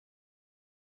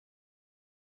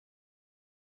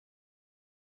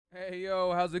Hey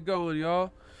yo, how's it going,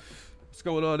 y'all? What's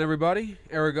going on, everybody?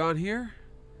 Erigon here.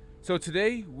 So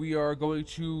today we are going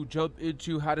to jump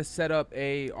into how to set up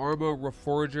a Arma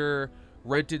Reforger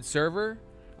rented server.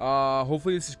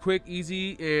 Hopefully this is quick,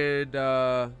 easy, and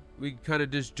we can kind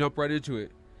of just jump right into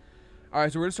it. All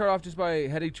right, so we're gonna start off just by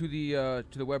heading to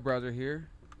the web browser here,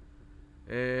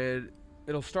 and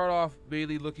it'll start off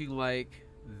mainly looking like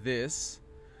this.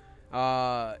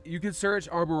 You can search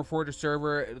Arma Reforger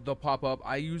server; they'll pop up.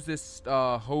 I use this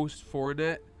host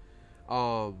Fortinet,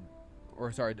 or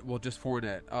sorry, well, just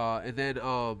Fortinet. And then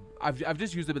I've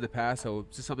just used them in the past, so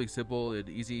it's just something simple and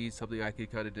easy, something I can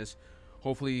kind of just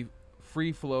hopefully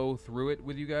free flow through it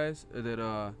with you guys, and then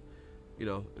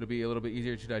it'll be a little bit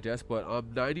easier to digest. But I'm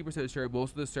 90% sure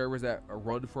most of the servers that are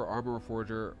run for Arma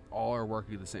Reforger all are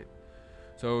working the same.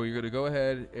 So you're gonna go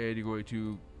ahead and you're going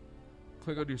to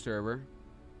click on your server,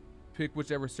 pick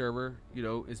whichever server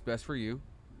is best for you.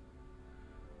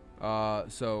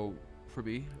 So for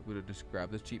me, I'm gonna just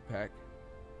grab this cheap pack.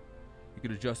 You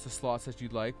can adjust the slots that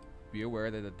you'd like. Be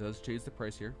aware that it does change the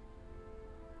price here.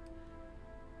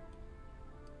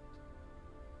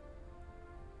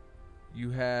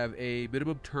 You have a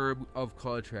minimum term of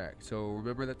contract, so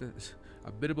remember that there's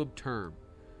a minimum term.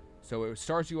 So it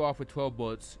starts you off with 12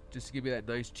 months just to give you that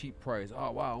nice cheap price.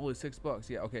 Oh wow, only $6.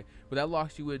 Yeah, okay, but that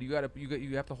locks you in. You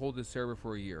have to hold this server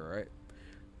for a year,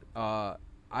 all right?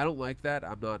 I don't like that.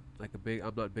 I'm not big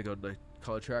on night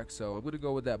contracts, so I'm gonna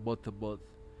go with that month to month,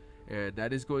 and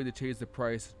that is going to change the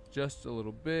price just a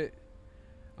little bit.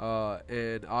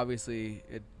 And obviously,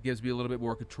 it gives me a little bit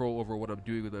more control over what I'm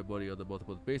doing with my money on the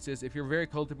month-to-month basis. If you're very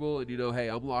comfortable and hey,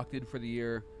 I'm locked in for the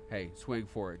year, hey, swing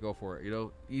for it, go for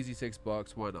it. Easy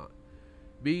 $6, why not?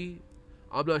 Me,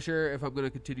 I'm not sure if I'm going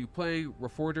to continue playing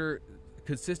Reforger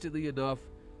consistently enough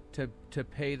to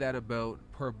pay that amount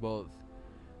per month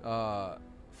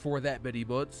for that many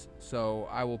months. So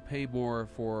I will pay more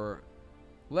for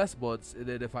less months, and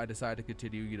then if I decide to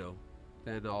continue,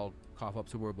 then I'll cough up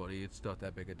some more money. It's not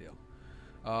that big a deal.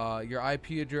 Your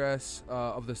IP address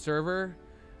of the server,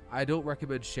 I don't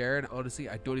recommend sharing. Honestly,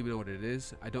 I don't even know what it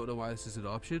is. I don't know why this is an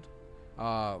option.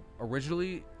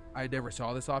 Originally, I never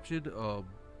saw this option.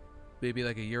 Maybe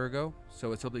like a year ago.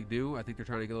 So it's something new. I think they're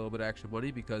trying to get a little bit of extra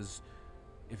money, because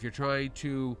if you're trying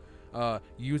to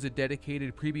use a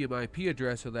dedicated premium IP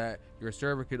address so that your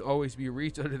server can always be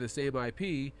reached under the same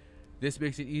IP, this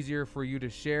makes it easier for you to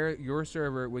share your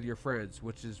server with your friends,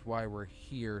 which is why we're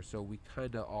here. So we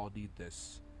kind of all need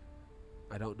this.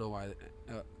 I don't know why.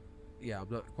 Yeah, I'm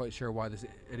not quite sure why this.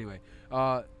 Anyway,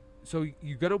 so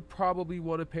you're gonna probably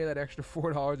want to pay that extra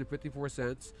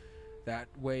 $4.54. That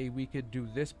way we can do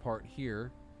this part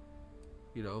here.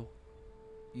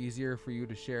 Easier for you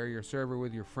to share your server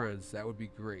with your friends. That would be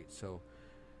great. So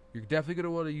you're definitely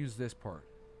gonna want to use this part.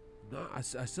 No, I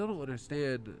still don't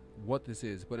understand what this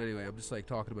is, but anyway, I'm just like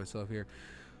talking to myself here.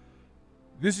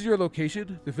 This is your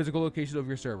location, the physical location of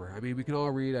your server. I mean, we can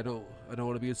all read. I don't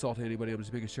want to be insulting anybody. I'm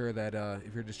just making sure that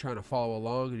if you're just trying to follow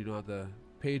along and you don't have the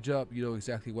page up, you know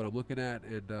exactly what I'm looking at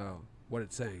and what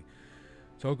it's saying.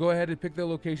 So go ahead and pick the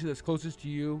location that's closest to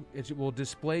you. It will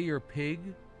display your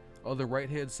ping on the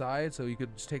right-hand side, so you can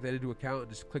just take that into account and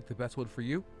just click the best one for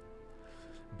you.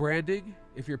 Branding,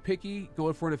 if you're picky,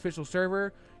 going for an official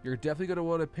server, you're definitely going to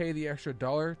want to pay the extra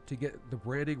 $1 to get the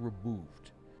branding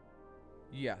removed.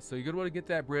 Yeah, so you're going to want to get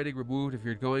that branding removed if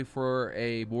you're going for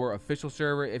a more official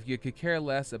server. If you could care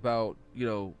less about,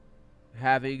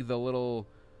 having the little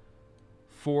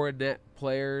Fortinet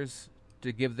players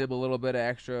to give them a little bit of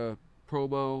extra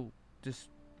promo, just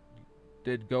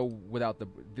did go without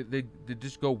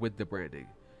just go with the branding.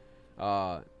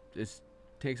 This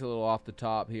takes a little off the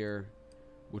top here,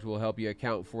 which will help you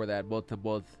account for that month to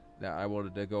month that I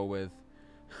wanted to go with.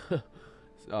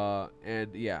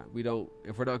 And yeah,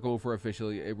 if we're not going for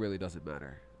officially, it really doesn't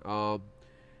matter. Now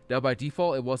by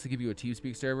default, it wants to give you a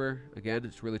TeamSpeak server. Again,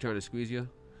 it's really trying to squeeze you.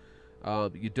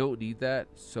 You don't need that,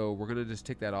 so we're gonna just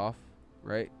tick that off,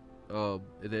 right? And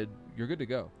then you're good to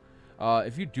go.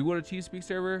 If you do want a TeamSpeak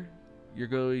server, you're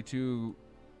going to,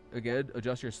 again,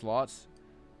 adjust your slots,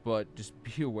 but just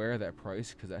be aware of that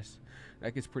price, because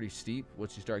that gets pretty steep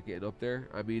once you start getting up there.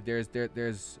 I mean,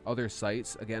 there's other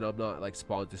sites. Again, I'm not like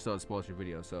it's not a sponsored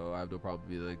video, so I have no problem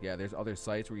being like, yeah, there's other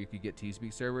sites where you could get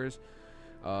TeamSpeak servers.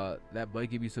 That might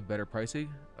give you some better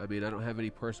pricing. I mean, I don't have any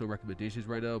personal recommendations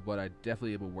right now, but I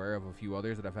definitely am aware of a few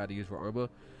others that I've had to use for Arma.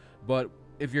 But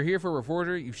if you're here for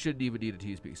Reforger, you shouldn't even need a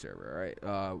TeamSpeak server, all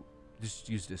right? Just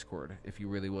use Discord if you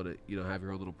really want to, have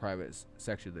your own little private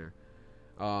section there.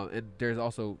 And there's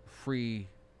also free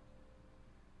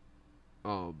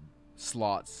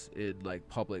slots in like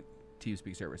public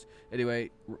TeamSpeak service.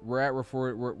 Anyway, we're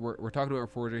talking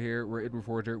about Reforger here. We're in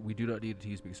Reforger. We do not need a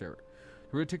TeamSpeak server.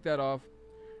 We're gonna tick that off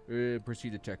and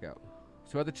proceed to checkout.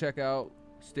 So at the checkout,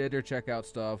 standard checkout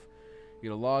stuff.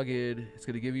 You're gonna log in. It's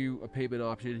gonna give you a payment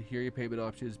option. Here are your payment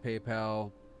options: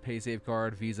 PayPal,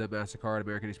 PaySafeCard, Visa, MasterCard,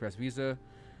 American Express Visa.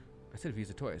 I said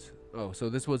Visa twice. Oh, so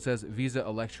this one says Visa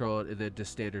Electron and then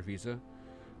just standard Visa.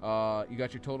 You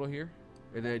got your total here,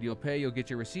 and then you'll pay. You'll get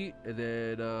your receipt, and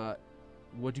then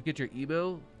once you get your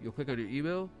email, you'll click on your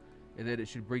email, and then it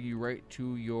should bring you right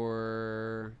to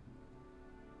your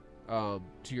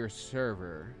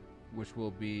server, which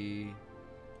will be,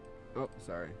 oh,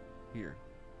 sorry, here.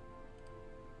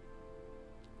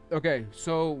 Okay,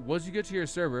 so once you get to your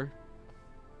server,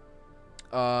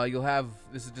 you'll have,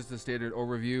 this is just a standard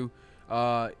overview.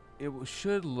 It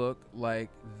should look like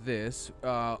this.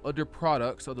 Under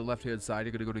products on the left hand side,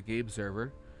 you're gonna go to game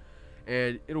server,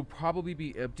 and it'll probably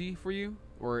be empty for you,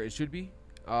 or it should be.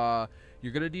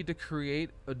 You're gonna need to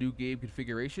create a new game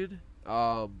configuration,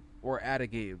 or add a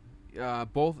game.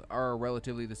 Both are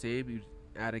relatively the same. You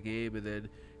add a game, and then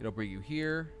it'll bring you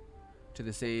here to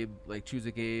the same, like choose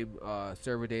a game,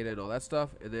 server data and all that stuff,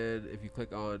 and then if you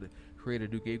click on create a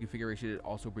new game configuration, it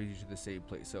also brings you to the same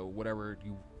place. So whatever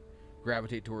you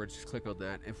gravitate towards, just click on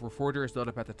that. If Reforger is not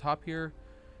up at the top here,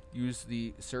 use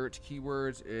the search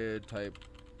keywords and type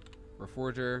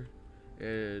Reforger,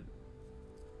 and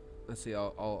let's see,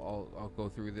 I'll go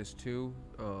through this too.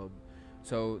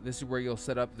 So this is where you'll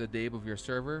set up the name of your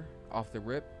server off the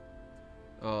rip.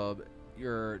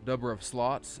 Your number of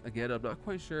slots, again, I'm not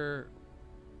quite sure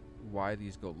why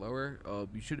these go lower.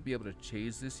 You shouldn't be able to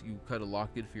change this. You kind of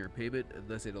locked in for your payment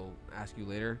unless it'll ask you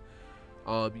later.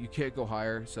 You can't go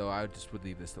higher, so I just would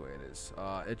leave this the way it is.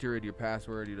 Enter in your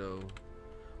password, you know,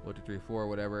 1 2 3 4,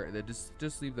 whatever, and then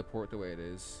just leave the port the way it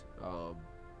is.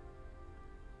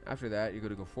 After that, you're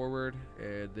going to go forward,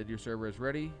 and then your server is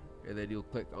ready, and then you'll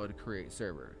click on create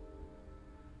server.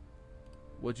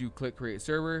 Once you click create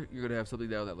server, you're going to have something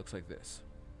now that looks like this.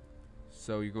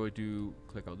 So you're going to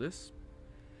click on this,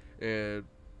 and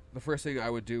the first thing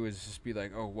I would do is just be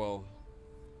like, oh well,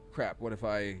 crap, what if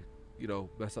I, you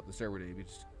know, mess up the server name? You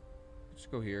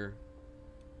just go here,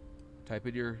 type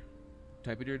in your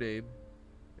name,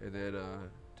 and then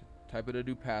type in a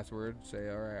new password. Say,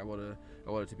 all right, I want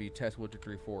it to be test 1 2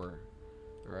 3 4.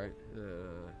 All right,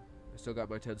 I still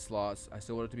got my 10 slots. I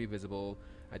still want it to be visible.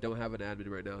 I don't have an admin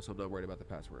right now, so I'm not worried about the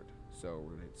password. So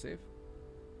we're gonna hit save,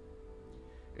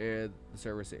 and the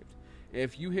server is saved.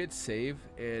 If you hit save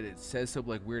and it says some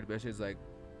like weird message, like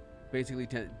basically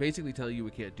telling you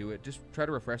we can't do it, just try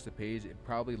to refresh the page. It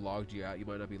probably logged you out. You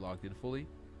might not be logged in fully.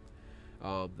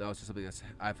 That was just something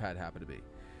I've had happen to me.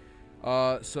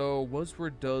 So once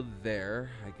we're done there,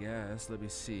 I guess, let me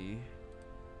see.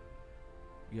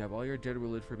 You have all your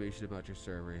general information about your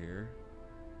server here.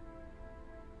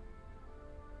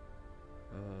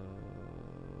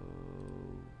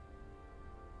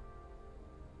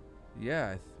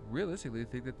 Yeah, I realistically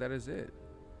think that is it.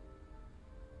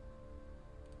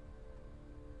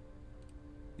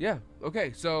 Yeah,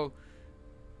 okay, so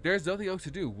there's nothing else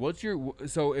to do.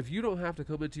 So if you don't have to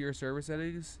come into your server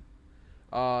settings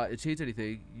and change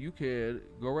anything, you can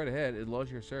go right ahead and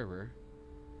launch your server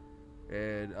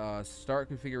and start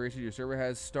configuration. Your server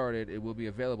has started. It will be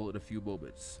available in a few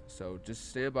moments. So just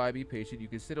stand by, be patient. You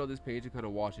can sit on this page and kind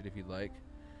of watch it if you'd like.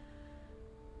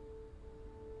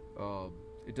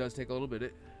 It does take a little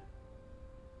minute.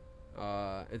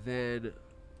 And then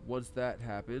once that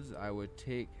happens, I would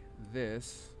take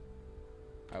this,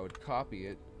 I would copy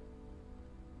it,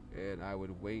 and I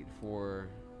would wait for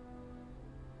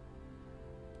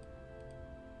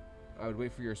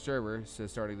your server. So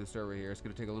starting the server here, it's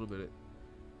going to take a little minute,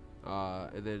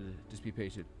 and then just be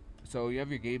patient. So you have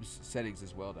your game's settings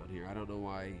as well down here. I don't know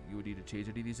why you would need to change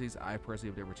any of these things. I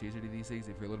personally have never changed any of these things.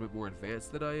 If you're a little bit more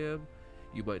advanced than I am,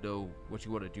 you might know what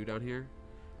you want to do down here.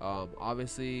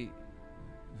 Obviously,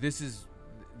 this is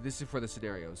for the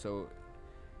scenario, so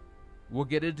we'll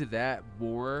get into that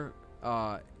more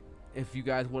if you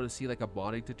guys want to see like a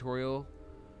modding tutorial,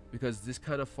 because this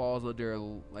kind of falls under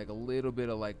like a little bit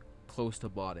of like close to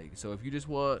modding. So if you just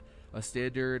want a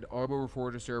standard Arma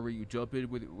Reforger server, you jump in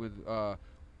with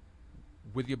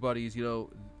your buddies, you know,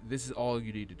 this is all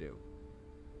you need to do.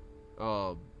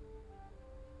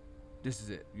 This is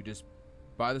it. You just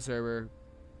buy the server,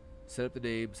 set up the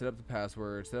name, set up the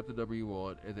password, set up the number you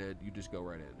want, and then you just go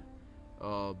right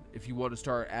in. If you want to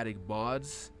start adding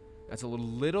mods, that's a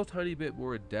little tiny bit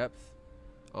more in depth.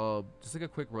 Just like a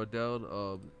quick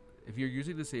rundown. If you're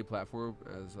using the same platform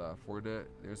as Fortnite,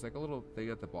 there's like a little thing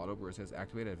at the bottom where it says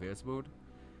activate advanced mode,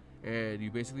 And you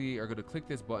basically are going to click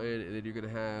this button, and then you're going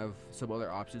to have some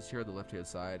other options here on the left hand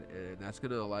side, and that's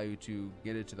going to allow you to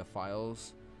get into the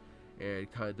files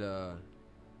and kind of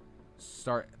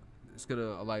start. It's going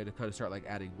to allow you to kind of start like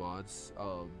adding mods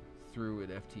through an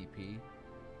FTP.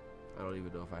 I don't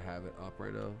even know if I have it up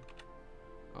right now.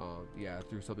 Yeah,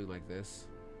 through something like this,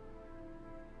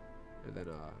 and then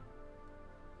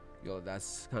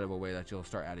that's kind of a way that you'll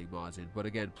start adding mods in. But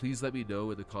again, please let me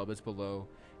know in the comments below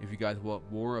if you guys want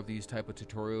more of these type of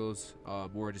tutorials,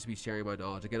 more just me sharing my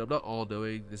knowledge. Again, I'm not all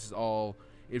knowing. This is all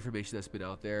information that's been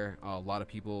out there. A lot of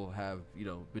people have, you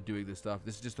know, been doing this stuff.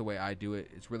 This is just the way I do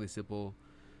it. It's really simple,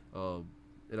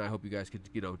 and I hope you guys could,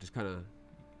 you know, just kind of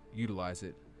utilize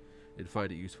it and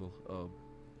find it useful.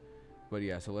 But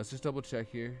yeah, so let's just double check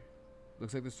here.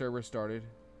 Looks like the server started.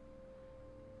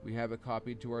 We have it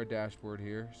copied to our dashboard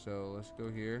here, so let's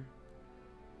go here.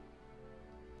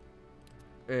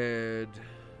 And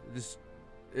this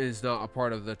is not a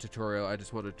part of the tutorial. I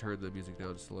just want to turn the music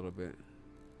down just a little bit.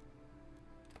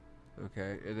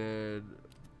 Okay, and then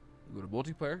go to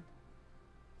multiplayer.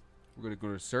 We're going to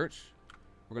go to search.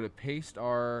 We're going to paste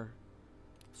our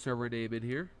server name in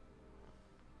here.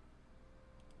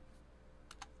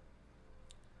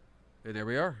 And there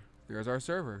we are. There's our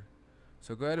server.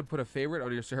 So go ahead and put a favorite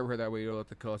on your server. That way you don't have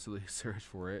to constantly search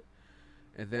for it.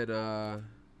 And then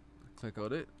click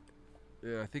on it.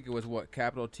 Yeah, I think it was what?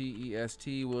 Capital TEST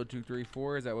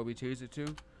 1234. Is that what we changed it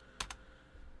to?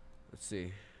 Let's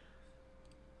see.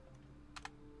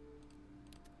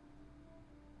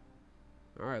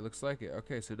 Alright, looks like it.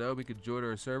 Okay, so now we can join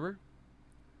our server.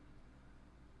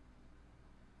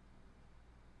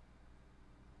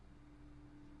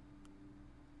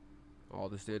 All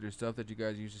the standard stuff that you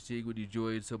guys used to see when you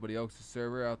join somebody else's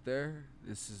server out there.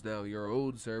 This is now your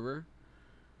own server.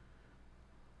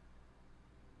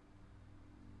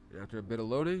 And after a bit of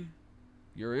loading,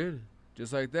 you're in.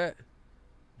 Just like that.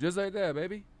 Just like that,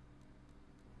 baby.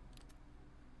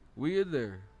 We in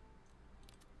there.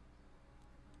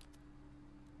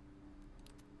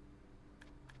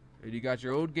 And you got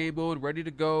your own game mode ready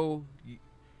to go.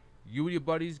 You and your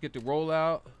buddies get to roll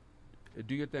out and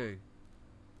do your thing.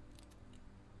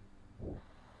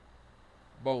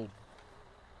 Boom.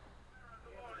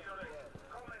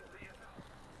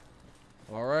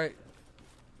 All right.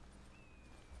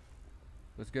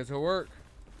 Let's get to work.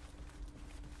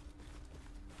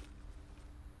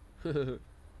 All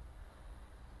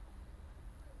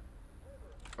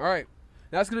right.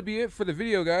 That's going to be it for the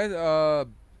video, guys.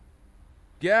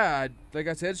 Yeah, like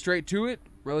I said, straight to it.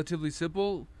 Relatively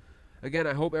simple. Again,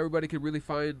 I hope everybody can really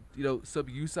find, you know, some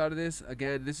use out of this.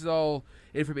 Again, this is all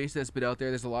information that's been out there.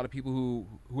 There's a lot of people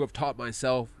who have taught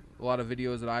myself a lot of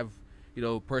videos that I've, you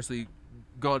know, personally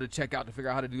gone to check out to figure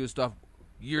out how to do this stuff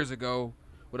years ago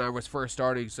when I was first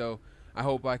starting. So I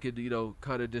hope I could, you know,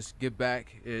 kind of just give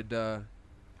back and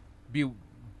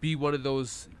be one of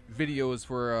those videos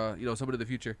for, you know, someone in the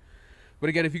future. But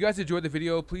again, if you guys enjoyed the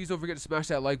video, please don't forget to smash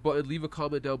that like button. Leave a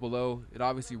comment down below. It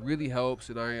obviously really helps,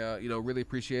 and I, you know, really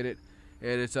appreciate it.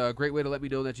 And it's a great way to let me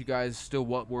know that you guys still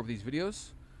want more of these videos.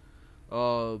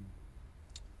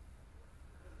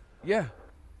 Yeah.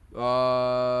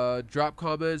 Drop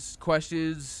comments,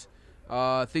 questions,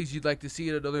 things you'd like to see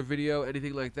in another video,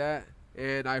 anything like that.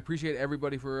 And I appreciate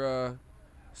everybody for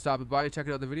stopping by and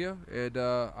checking out the video. And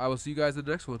I will see you guys in the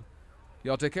next one.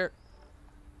 Y'all take care.